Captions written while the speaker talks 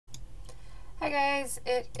Hi guys,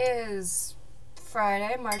 it is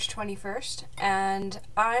Friday, March 21st, and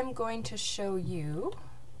I'm going to show you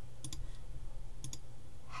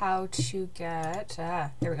how to get,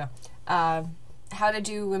 there we go, how to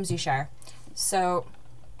do Whimsyshire. So,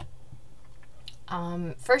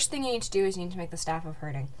 first thing you need to do is you need to make the Staff of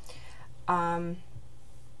Herding.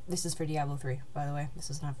 This is for Diablo 3, by the way. This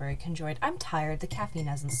is not very conjoined. I'm tired. The caffeine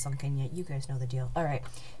hasn't sunk in yet. You guys know the deal. Alright,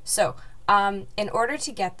 so, in order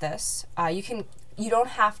to get this, you don't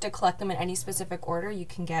have to collect them in any specific order. You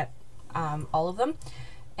can get all of them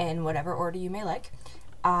in whatever order you may like.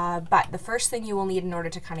 But the first thing you will need in order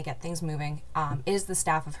to kind of get things moving is the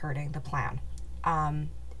Staff of Herding, the plan.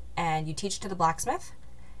 And you teach to the blacksmith,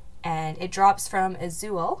 and it drops from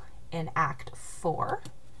Azul in Act 4.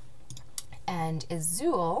 And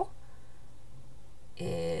Azul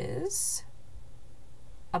is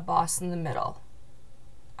a boss in the middle.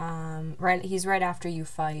 He's right after you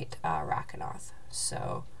fight Rakanoth.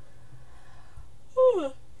 So,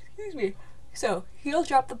 excuse me. So he'll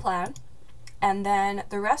drop the plan, and then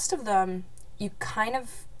the rest of them you kind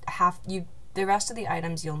of the rest of the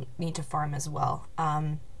items you'll need to farm as well.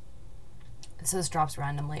 So this drops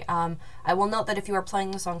randomly. I will note that if you are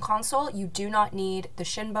playing this on console, you do not need the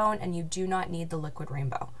shin bone and you do not need the liquid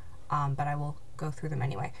rainbow. But I will go through them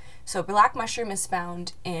anyway. So black mushroom is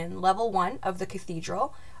found in level 1 of the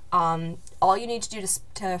cathedral. All you need to do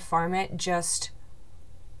to farm it, just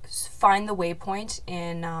find the waypoint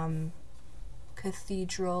in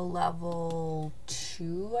cathedral level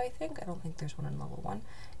 2, I think. I don't think there's one in level 1.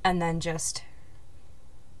 And then just...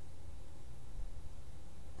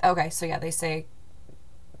 Okay, so yeah, they say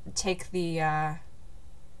take the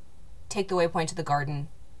waypoint to the garden,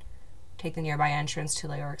 take the nearby entrance to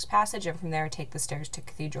Leoric's Passage, and from there take the stairs to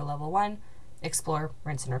Cathedral Level 1, explore,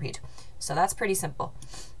 rinse, and repeat. So that's pretty simple.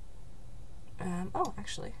 Oh,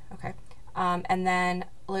 actually, okay. And then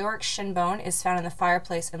Leoric's Shinbone is found in the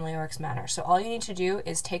fireplace in Leoric's Manor. So all you need to do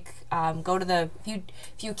is go to the,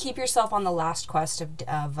 if you keep yourself on the last quest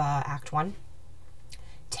of Act 1,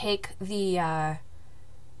 take the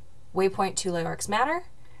waypoint to Leoric's Manor,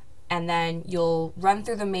 and then you'll run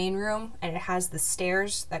through the main room, and it has the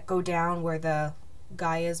stairs that go down where the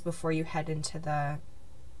guy is before you head into the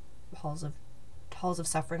halls of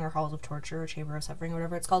suffering, or halls of torture, or chamber of suffering, or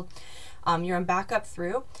whatever it's called. You run back up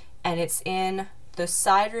through, and it's in the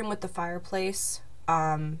side room with the fireplace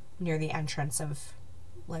near the entrance of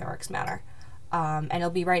Leoric's Manor, and it'll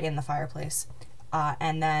be right in the fireplace.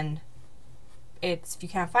 And then if you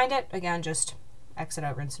can't find it, again, just exit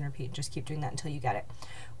out, rinse, and repeat. Just keep doing that until you get it.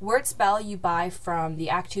 Word Spell you buy from the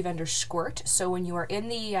Act 2 vendor Squirt. So when you are in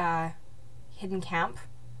the hidden camp,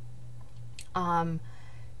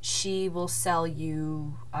 she will sell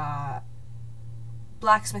you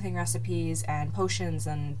blacksmithing recipes and potions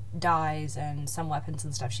and dyes and some weapons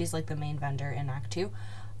and stuff. She's like the main vendor in Act 2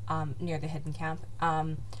 near the hidden camp.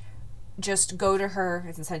 Just go to her,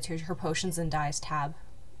 it's inside her potions and dyes tab,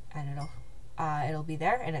 and it'll be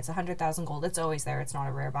there, and it's 100,000 gold. It's always there. It's not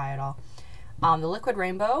a rare buy at all. The liquid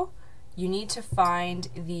rainbow, you need to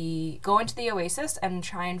go into the oasis and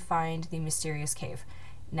try and find the mysterious cave.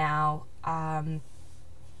 Now,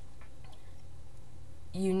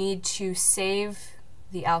 you need to save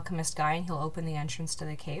the alchemist guy, and he'll open the entrance to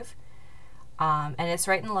the cave. And it's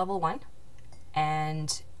right in level 1.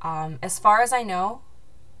 And as far as I know,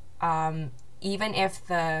 even if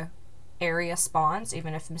the area spawns,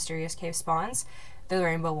 even if the mysterious cave spawns, the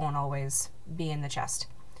rainbow won't always be in the chest.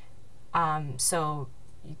 So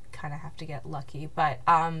you kind of have to get lucky. But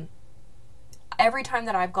every time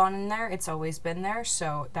that I've gone in there, it's always been there,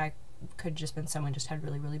 so that could just been someone just had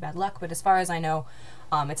really, really bad luck. But as far as I know,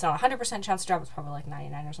 it's not 100% chance to drop, it's probably like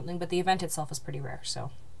 99 or something, but the event itself is pretty rare,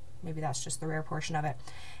 so maybe that's just the rare portion of it.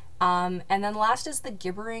 And then last is the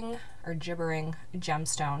gibbering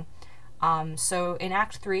gemstone. So in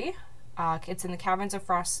Act 3, it's in the Caverns of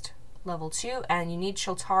Frost level 2, and you need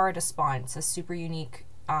Chiltara to spawn. It's a super unique,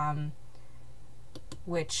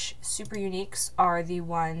 which super uniques are the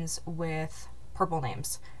ones with purple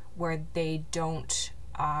names, where they don't,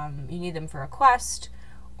 you need them for a quest,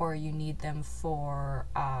 or you need them for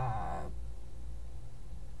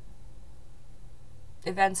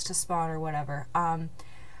events to spawn, or whatever,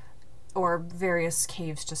 or various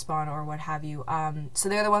caves to spawn, or what have you. So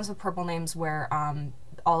they're the ones with purple names where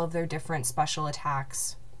all of their different special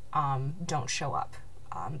attacks don't show up,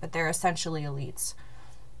 but they're essentially elites.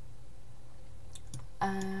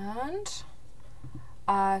 And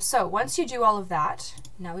so once you do all of that,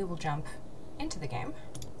 now we will jump into the game.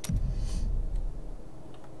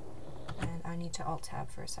 And I need to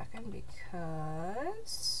alt-tab for a second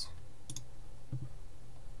because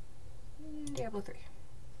Tableau 3.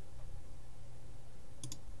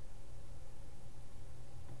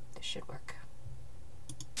 This should work.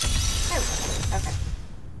 There we go. Okay.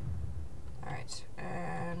 Alright,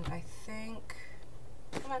 and I think...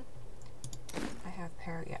 Come on. I have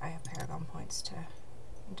Paragon points to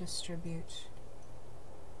distribute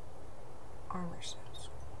armor stones.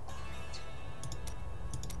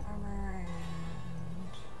 Armor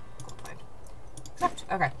and gold twine. Accept.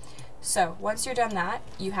 Okay. So once you're done that,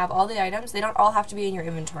 you have all the items. They don't all have to be in your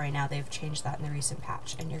inventory now. They've changed that in the recent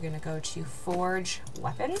patch. And you're going to go to Forge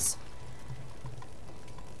Weapons.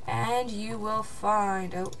 And you will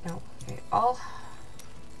find... Oh, no. Okay,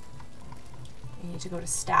 you need to go to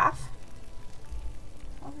Staff.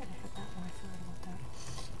 Oh, I had that one. I forgot about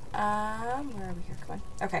that. Where are we here? Come on.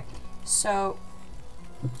 Okay. So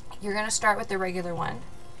you're going to start with the regular one.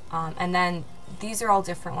 And then these are all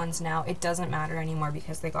different ones now. It doesn't matter anymore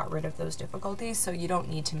because they got rid of those difficulties, so you don't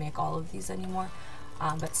need to make all of these anymore.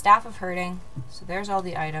 But Staff of Herding, so there's all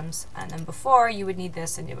the items. And then before, you would need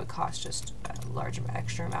this, and it would cost just a large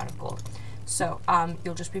extra amount of gold. So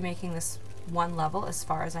you'll just be making this one level, as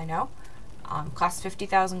far as I know. Costs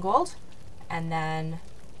 50,000 gold. And then,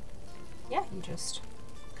 yeah, you just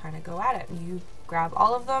kind of go at it. And you grab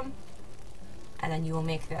all of them, and then you will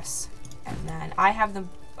make this. And then I have the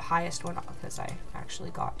highest one because I actually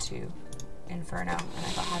got to Inferno and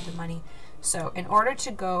I had the money. So in order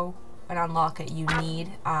to go and unlock it, you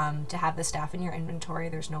need to have the staff in your inventory.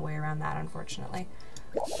 There's no way around that, unfortunately.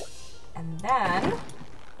 And then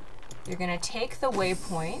you're going to take the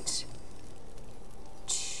waypoint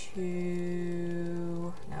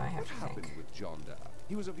to... Now I have to think.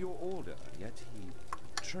 He was of your order, yet he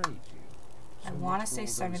betrayed you. I want to say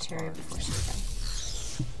Cemetery of the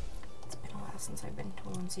Forsaken. It's been a while since I've been to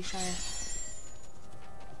Whimsyshire.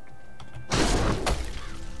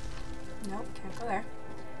 Nope, can't go there.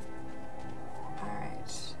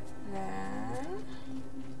 Alright, then...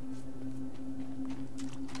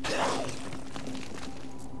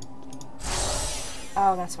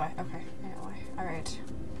 Oh, that's why. Okay, I know why. Alright.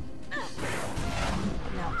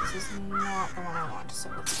 No, this is not the one I want, so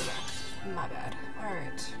let's go back. My bad.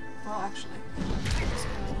 Alright. Well, actually, let's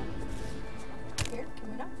go here. Can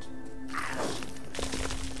we not?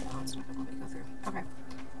 No, it's not going to let me go through. Okay.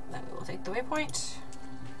 Then we will take the waypoint.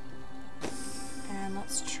 And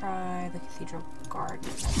let's try the Cathedral Garden.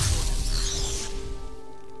 Okay,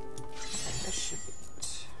 this should be it.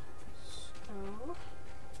 So...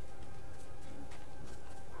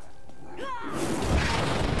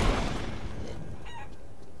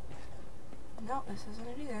 No, this isn't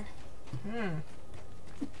it either.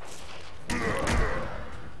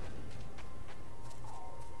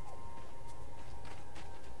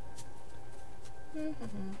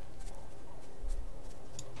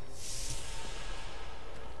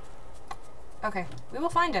 Okay, we will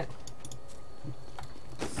find it.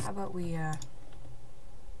 How about we,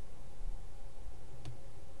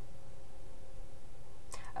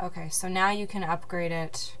 Okay, so now you can upgrade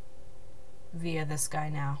it via this guy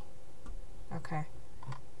now. Okay.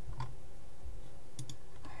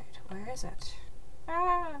 Alright, where is it?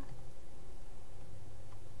 Ah!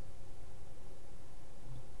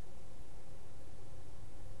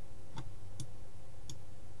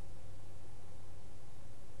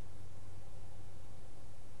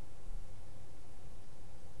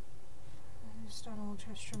 Just on Old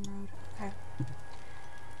Tristram Road. Okay.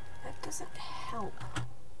 That doesn't help.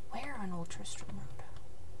 Where on Old Tristram Road?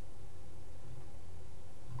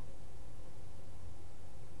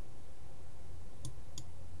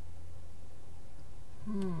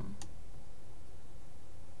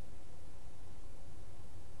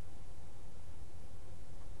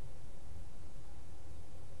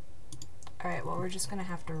 Alright, well, we're just gonna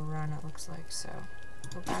have to run, it looks like, so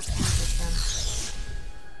go back to this and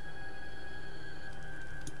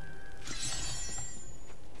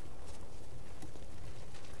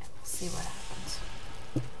we'll see what happens.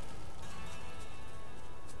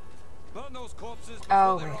 Burn those corpses before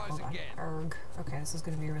Oh, they wait, rise hold on. again. Erg. Okay, this is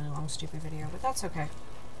gonna be a really long, stupid video, but that's okay.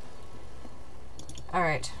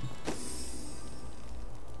 Alright.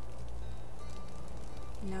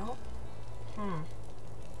 No?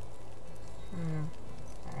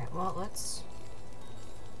 Alright, well, let's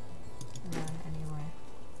run anyway.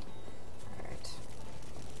 Alright.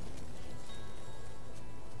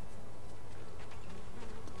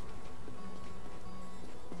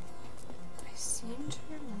 I seem to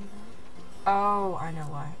remember. Oh, I know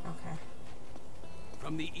why. Okay.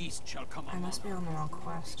 From the east shall come I must be on the wrong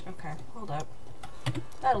quest. Okay, hold up.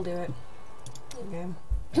 That'll do it. New game.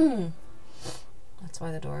 That's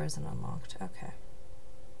why the door isn't unlocked. Okay.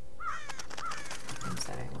 Game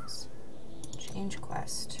settings. Change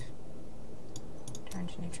quest. Turn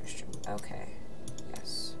to neutral stream. Okay.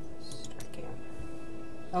 Yes. Start game.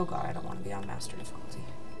 Oh god, I don't want to be on master difficulty.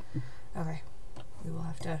 Okay. We will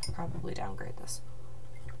have to probably downgrade this.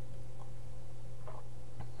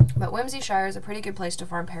 But Whimsyshire is a pretty good place to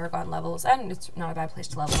farm Paragon levels, and it's not a bad place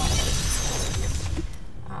to level up.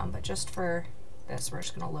 But just for this, we're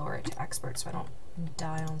just going to lower it to expert so I don't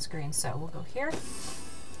die on screen. So we'll go here.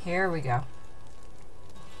 Here we go.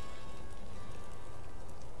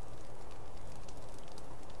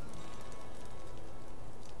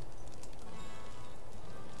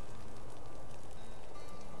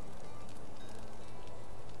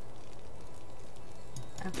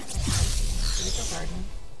 Okay, do the garden.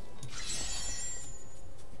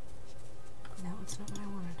 No, it's not what I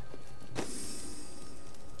wanted.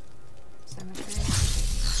 Cemetery.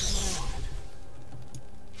 That's not what I wanted.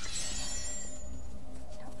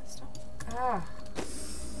 No, that's not. Ah.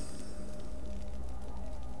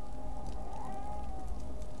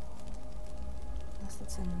 Unless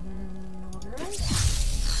that's in Old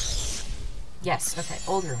Ruins? Yes, okay,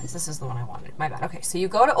 Old Ruins. This is the one I wanted. My bad. Okay, so you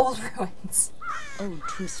go to Old Ruins. Old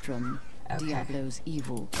Tristram, Okay. Diablo's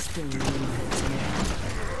evil, still lingers here.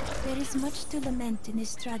 There is much to lament in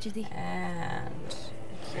this tragedy. And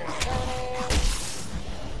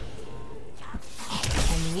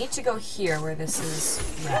you need to go here where this is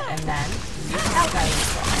red, and then you have that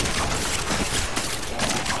as well.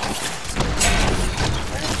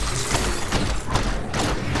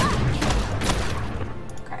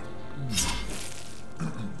 Okay.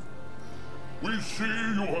 We see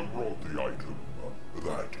you have brought the item.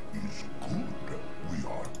 That is good. We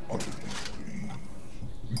are utterly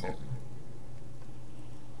pleased.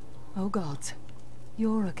 Oh gods,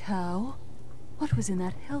 you're a cow? What was in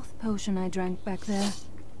that health potion I drank back there?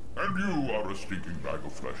 And you are a stinking bag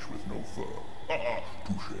of flesh with no fur. Ah,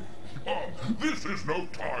 touche. This is no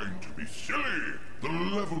time to be silly. The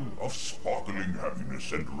level of sparkling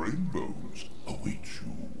happiness and rainbows awaits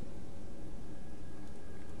you.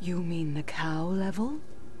 You mean the cow level?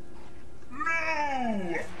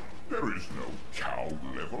 No! There is no cow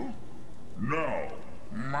level. Now,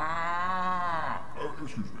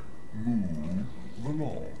 move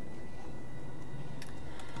along.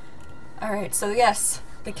 Alright, so yes,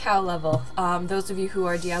 the cow level. Those of you who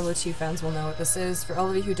are Diablo 2 fans will know what this is. For all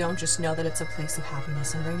of you who don't, just know that it's a place of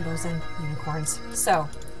happiness and rainbows and unicorns. So,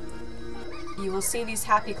 you will see these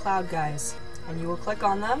happy cloud guys, and you will click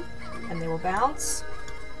on them, and they will bounce.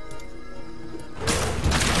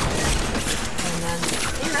 And then,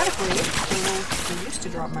 theoretically, they will be used to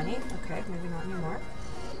drop money. Okay, maybe not anymore.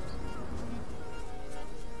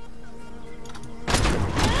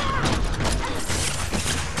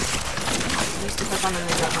 I used to click on them and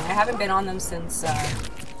they drop money. I haven't been on them since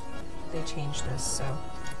they changed this, so.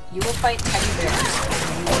 You will fight teddy bears,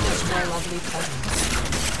 and you will destroy lovely cousins.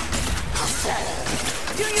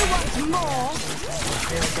 Do you want more?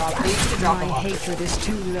 They used to drop a My lot. hatred is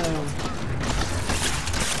too low.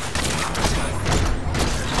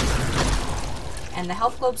 And the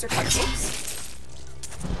health globes are cupcakes.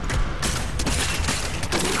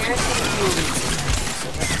 And you're guaranteed a few of these in there, so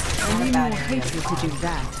that's not Only a bad more area. hatred to do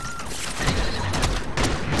that.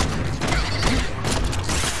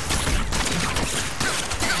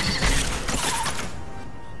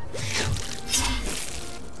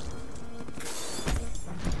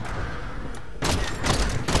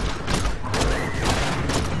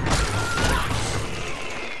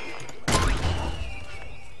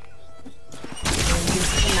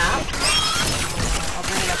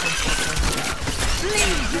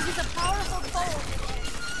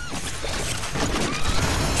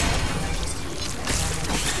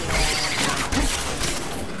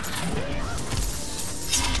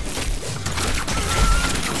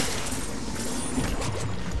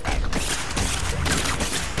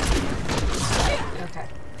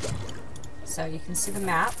 So you can see the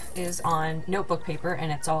map is on notebook paper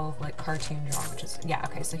and it's all like cartoon drawn, which is, yeah,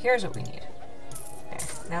 okay, so here's what we need. There.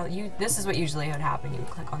 Now this is what usually would happen. You would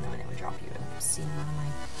click on them and it would drop you an obscene amount of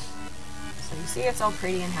money. So you see it's all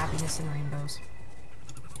pretty and happiness and rainbows.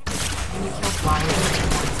 And you kill flyers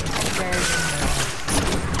and teddy bears and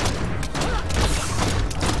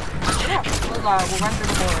yeah, we'll run through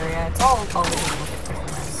the whole area. It's all a little bit different.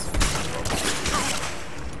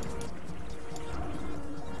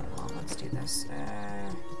 Well, let's do this.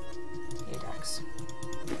 Adex.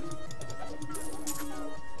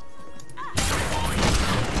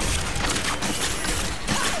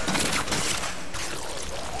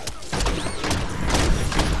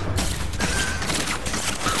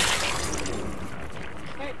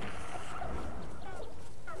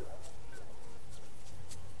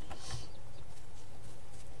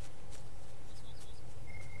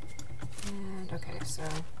 so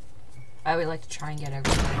I would like to try and get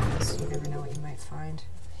everything because you never know what you might find.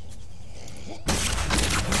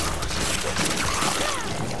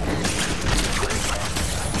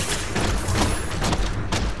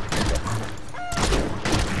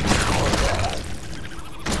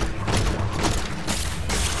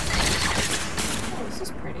 Oh, this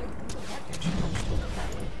is pretty. Package.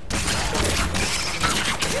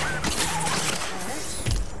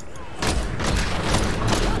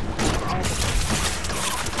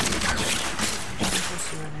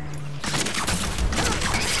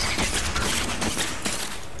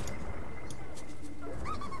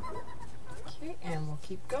 Okay, and we'll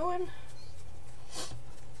keep going.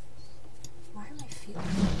 Why am I feeling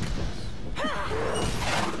like this?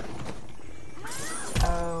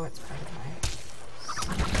 Oh, it's part of my...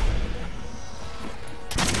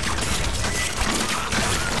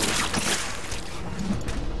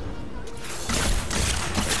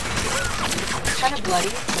 It's kind of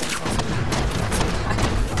bloody, but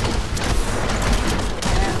it's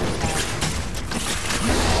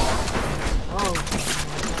also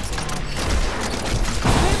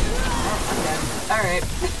Alright.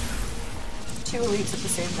 2 elites at the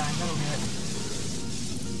same time, that'll do it.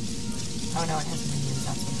 Oh no, it has minions,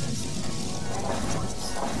 that's what it is.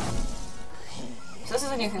 So this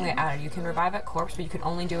is a new thing they added. You can revive at corpse, but you can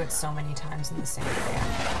only do it so many times in the same area.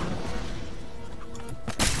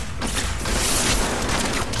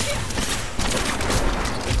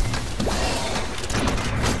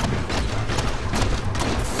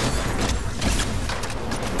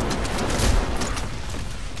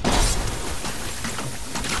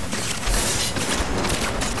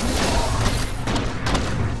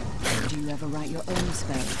 Write your own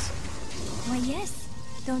spells. Why, yes.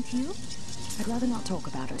 Don't you? I'd rather not talk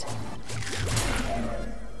about it. And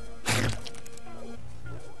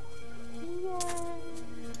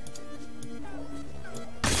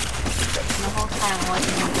the whole time I'm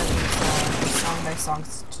watching him do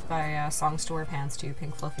songs to wear pants to,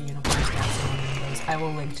 pink fluffy unicorns dancing on windows. I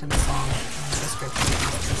will link to the song in the description.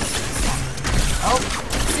 Oh!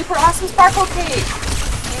 Super awesome sparkle cake!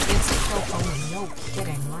 Instant kill pony. No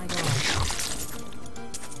kidding, my god.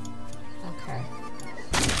 Okay.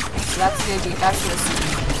 So that's the idea. That's what it's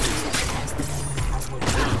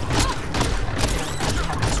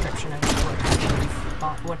have a description of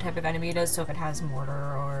what type of enemy it is, so if it has mortar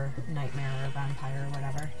or nightmare or vampire or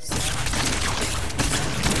whatever. So.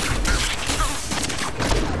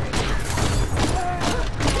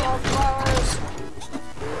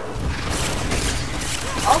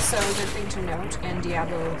 Also, a good thing to note in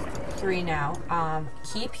Diablo 3 now,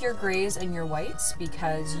 keep your grays and your whites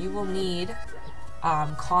because you will need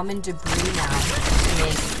common debris now to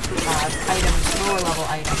make items, lower level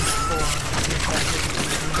items for your character.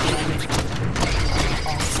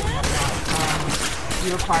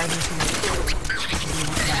 You require them to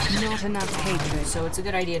make not enough hatred. So it's a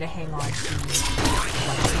good idea to hang on to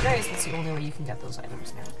whites and grays. That's the only way you can get those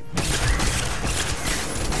items now.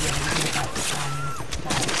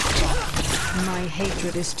 My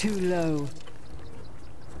hatred is too low.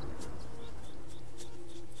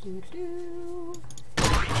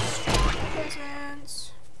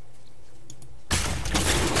 Presents.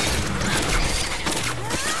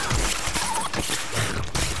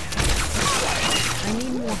 I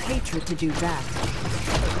need more hatred to do that.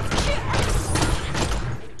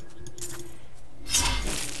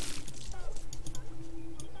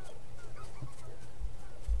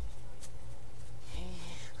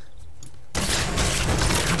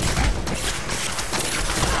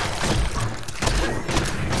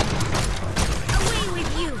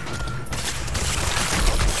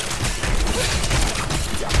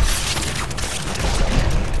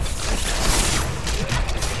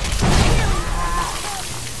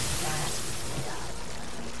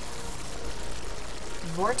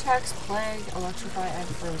 Vortex, Plague, Electrify, and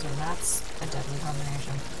Frozen. That's a deadly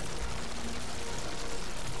combination.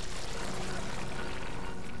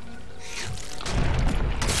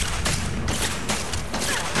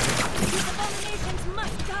 These abominations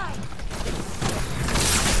must die!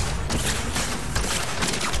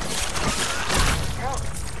 Oh.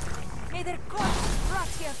 May their corpses rot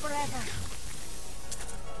here forever!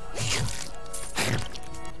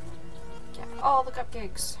 Get all the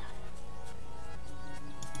cupcakes.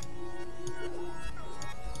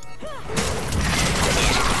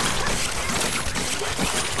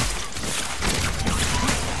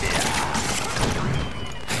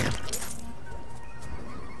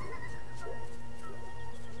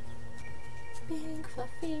 Pink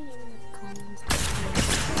fluffy unicorns.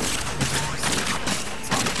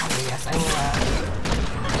 Yes, I will.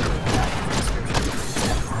 It's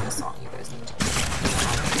definitely a song you guys need to.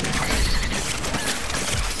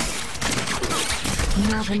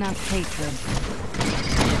 enough hatred.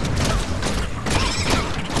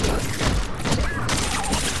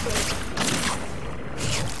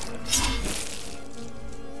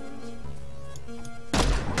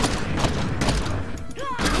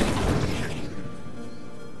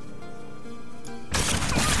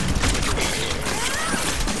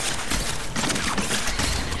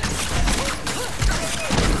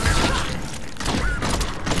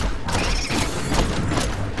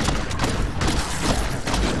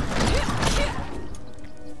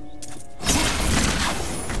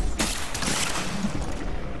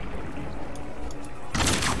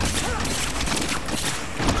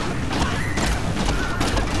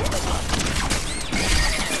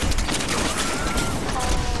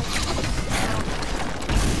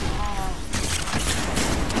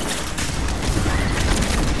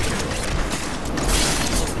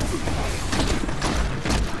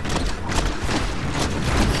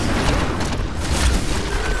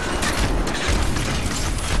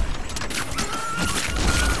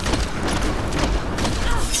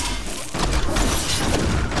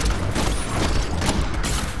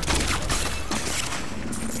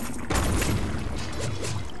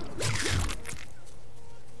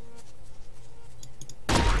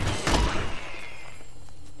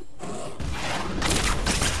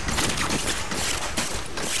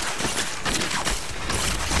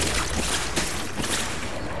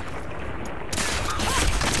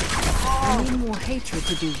 I need more hatred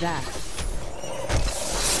to do that.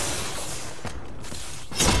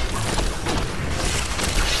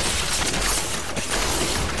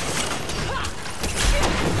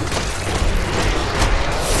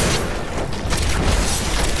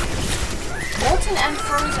 Molten and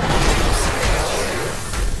frozen.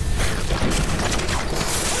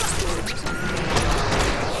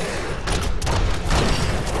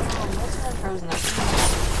 Molten and frozen.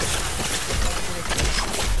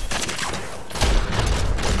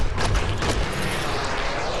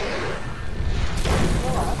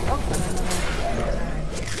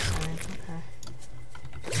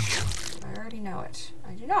 I already know it.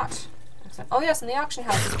 I do not. Oh yes, and the auction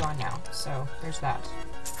house is gone now, so there's that.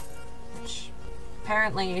 Which,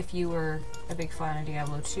 apparently, if you were a big fan of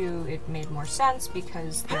Diablo 2, it made more sense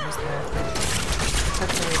because there was took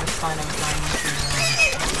away the fun of going through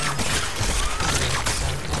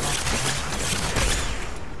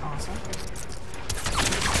awesome.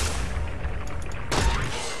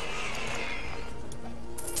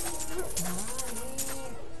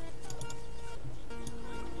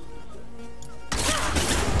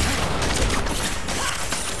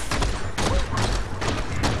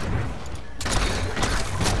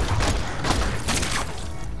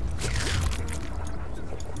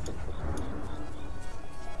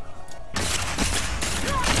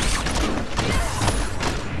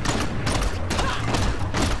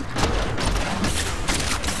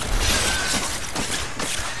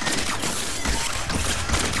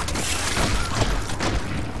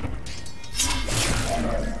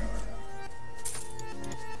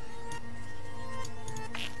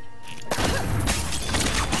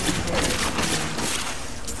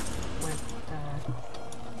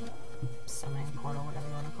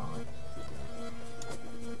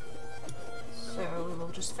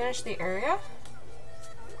 Finish the area.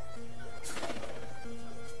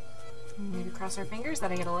 Maybe cross our fingers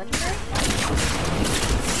that I get a legendary.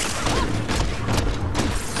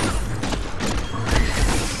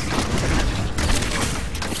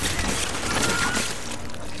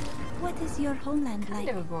 What is your homeland Kind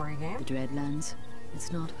like? of a gory game. The Dreadlands.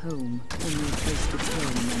 It's not home. Only a place to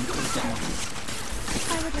turn when close to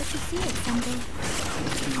I would like to see it someday.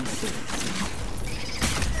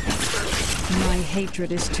 My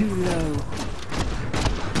hatred is too low.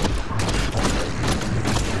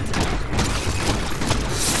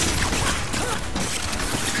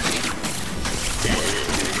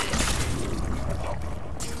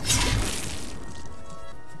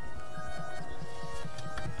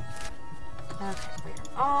 Okay,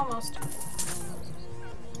 we're almost done.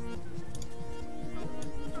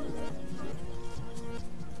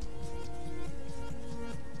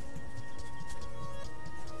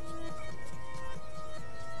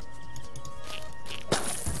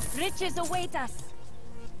 Riches await us.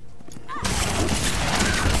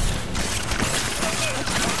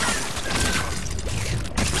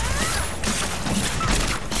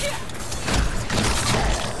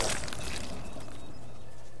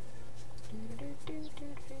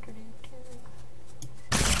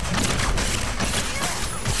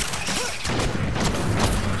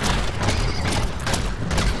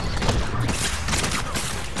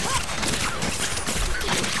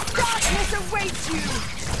 Darkness awaits you!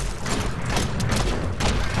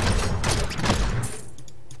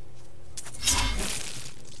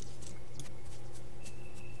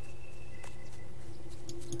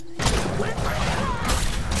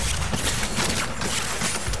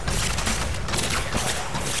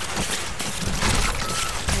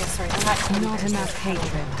 not enough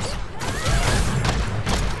hatred.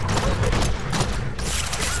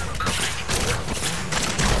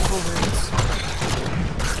 Wolverines.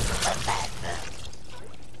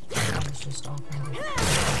 That was just all kind of...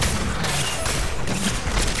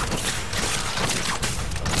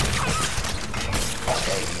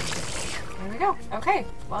 There we go. Okay,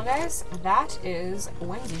 well guys, that is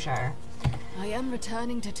Whimsyshire. I am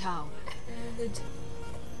returning to town. And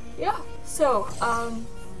yeah, so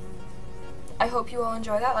I hope you all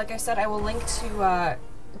enjoy that. Like I said, I will link to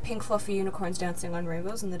Pink Fluffy Unicorns Dancing on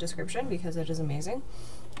Rainbows in the description because it is amazing.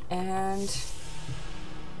 And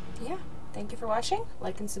yeah, thank you for watching.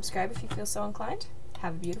 Like and subscribe if you feel so inclined.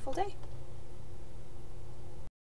 Have a beautiful day.